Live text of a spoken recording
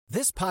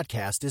This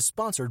podcast is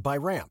sponsored by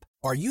Ramp.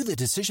 Are you the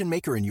decision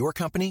maker in your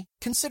company?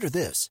 Consider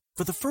this.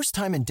 For the first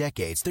time in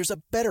decades, there's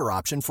a better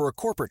option for a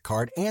corporate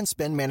card and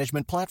spend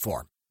management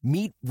platform.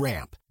 Meet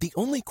Ramp, the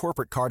only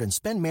corporate card and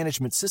spend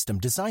management system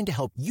designed to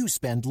help you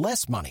spend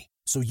less money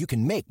so you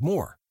can make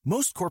more.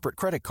 Most corporate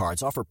credit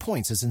cards offer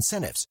points as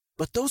incentives,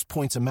 but those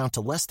points amount to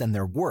less than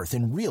their worth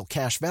in real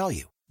cash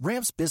value.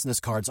 Ramp's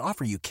business cards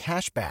offer you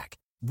cash back,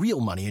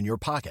 real money in your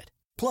pocket.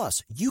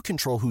 Plus, you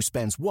control who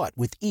spends what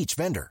with each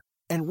vendor.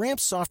 And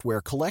Ramp's software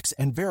collects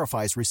and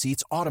verifies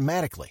receipts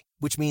automatically,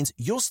 which means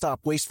you'll stop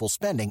wasteful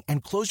spending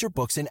and close your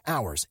books in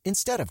hours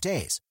instead of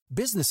days.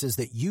 Businesses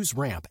that use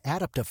Ramp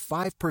add up to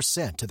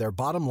 5% to their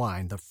bottom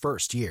line the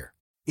first year.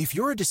 If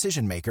you're a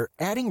decision maker,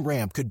 adding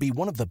Ramp could be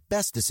one of the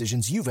best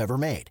decisions you've ever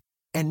made.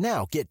 And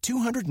now get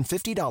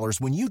 $250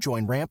 when you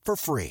join Ramp for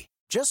free.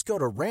 Just go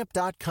to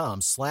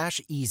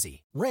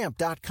ramp.com/easy.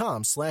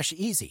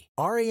 Ramp.com/easy.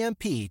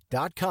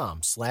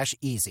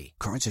 RAMP.com/easy.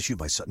 Cards issued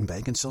by Sutton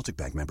Bank and Celtic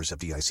Bank, members of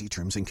FDIC.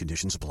 Terms and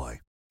conditions apply.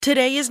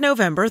 Today is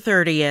November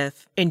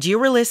 30th, and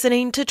you are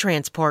listening to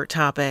Transport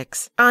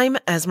Topics. I'm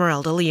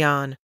Esmeralda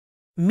Leon.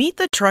 Meet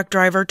the truck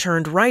driver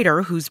turned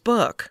writer whose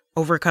book,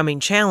 Overcoming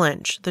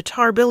Challenge, The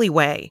Tarbilly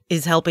Way,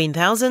 is helping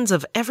thousands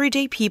of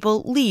everyday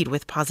people lead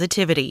with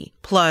positivity.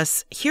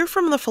 Plus, hear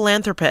from the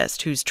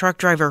philanthropist whose truck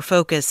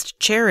driver-focused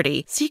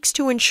charity seeks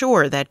to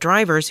ensure that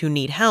drivers who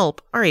need help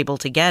are able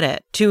to get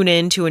it. Tune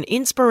in to an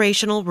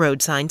inspirational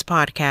road signs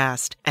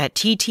podcast at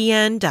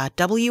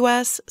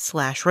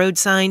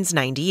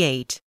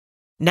ttn.ws/roadsigns98.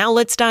 Now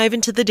let's dive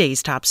into the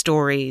day's top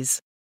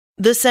stories.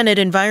 The Senate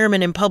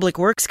Environment and Public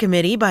Works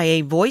Committee, by a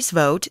voice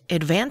vote,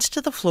 advanced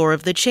to the floor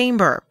of the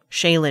chamber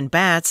Shaylin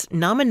Batts'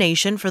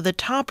 nomination for the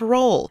top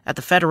role at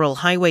the Federal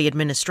Highway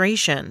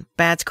Administration.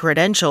 Batts'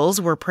 credentials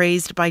were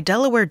praised by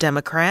Delaware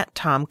Democrat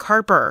Tom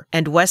Carper,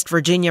 and West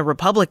Virginia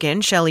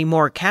Republican Shelley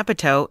Moore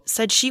Capito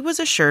said she was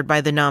assured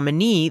by the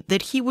nominee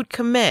that he would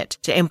commit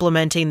to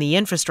implementing the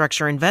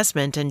Infrastructure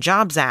Investment and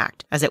Jobs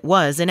Act as it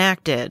was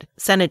enacted.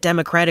 Senate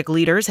Democratic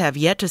leaders have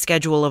yet to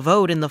schedule a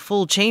vote in the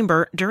full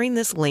chamber during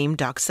this lame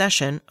duck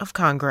session of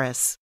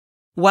Congress.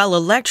 While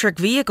electric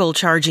vehicle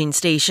charging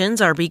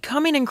stations are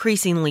becoming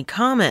increasingly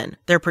common,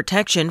 their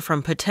protection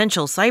from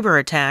potential cyber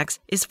attacks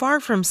is far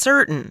from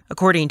certain,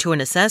 according to an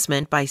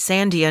assessment by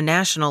Sandia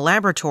National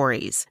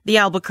Laboratories. The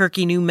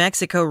Albuquerque, New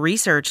Mexico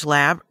Research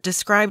Lab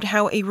described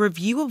how a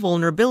review of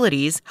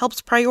vulnerabilities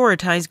helps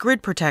prioritize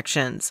grid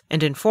protections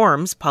and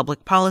informs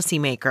public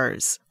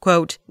policymakers.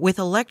 Quote, with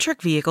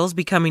electric vehicles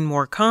becoming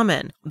more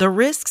common, the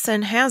risks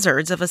and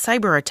hazards of a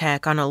cyber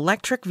attack on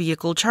electric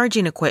vehicle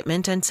charging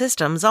equipment and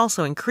systems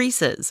also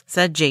increases,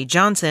 said Jay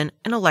Johnson,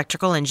 an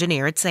electrical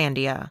engineer at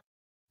Sandia.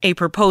 A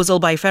proposal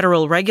by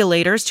federal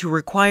regulators to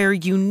require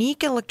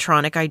unique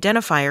electronic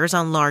identifiers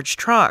on large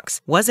trucks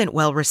wasn't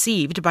well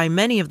received by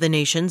many of the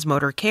nation's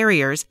motor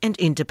carriers and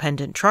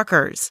independent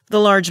truckers.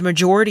 The large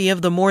majority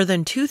of the more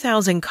than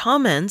 2,000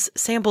 comments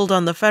sampled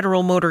on the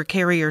Federal Motor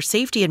Carrier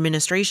Safety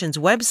Administration's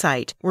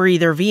website were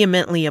either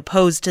vehemently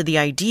opposed to the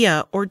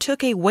idea or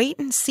took a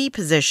wait-and-see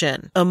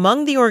position.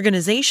 Among the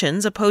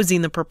organizations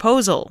opposing the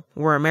proposal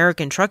were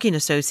American Trucking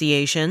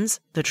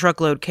Associations, the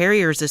Truckload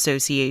Carriers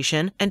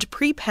Association, and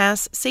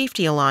Pre-Pass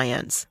Safety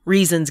Alliance.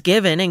 Reasons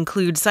given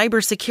include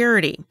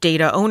cybersecurity,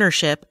 data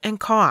ownership, and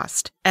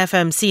cost.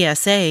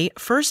 FMCSA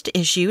first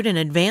issued an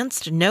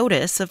advanced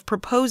notice of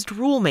proposed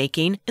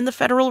rulemaking in the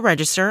Federal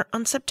Register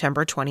on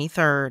September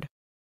 23rd.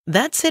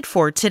 That's it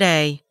for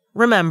today.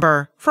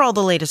 Remember, for all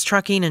the latest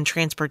trucking and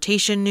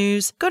transportation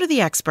news, go to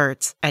the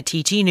experts at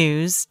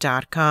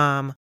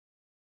ttnews.com.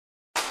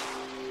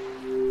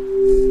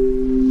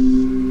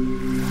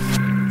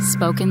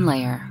 Spoken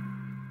Layer.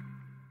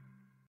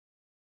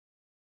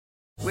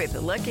 With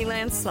the Lucky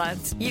Land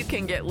Slots, you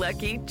can get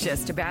lucky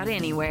just about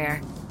anywhere.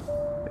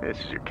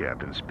 This is your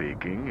captain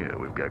speaking.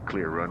 We've got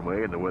clear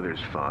runway and the weather's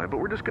fine, but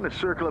we're just going to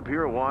circle up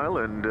here a while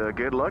and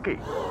get lucky.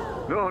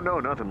 No,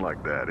 nothing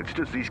like that. It's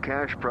just these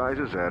cash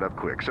prizes add up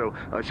quick. So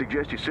I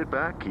suggest you sit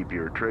back, keep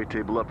your tray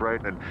table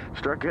upright, and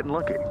start getting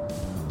lucky.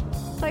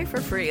 Play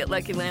for free at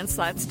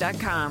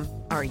LuckyLandSlots.com.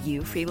 Are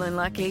you feeling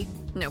lucky?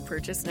 No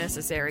purchase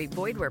necessary.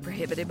 Void where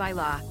prohibited by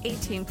law.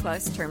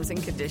 18+ terms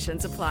and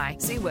conditions apply.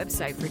 See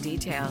website for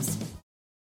details.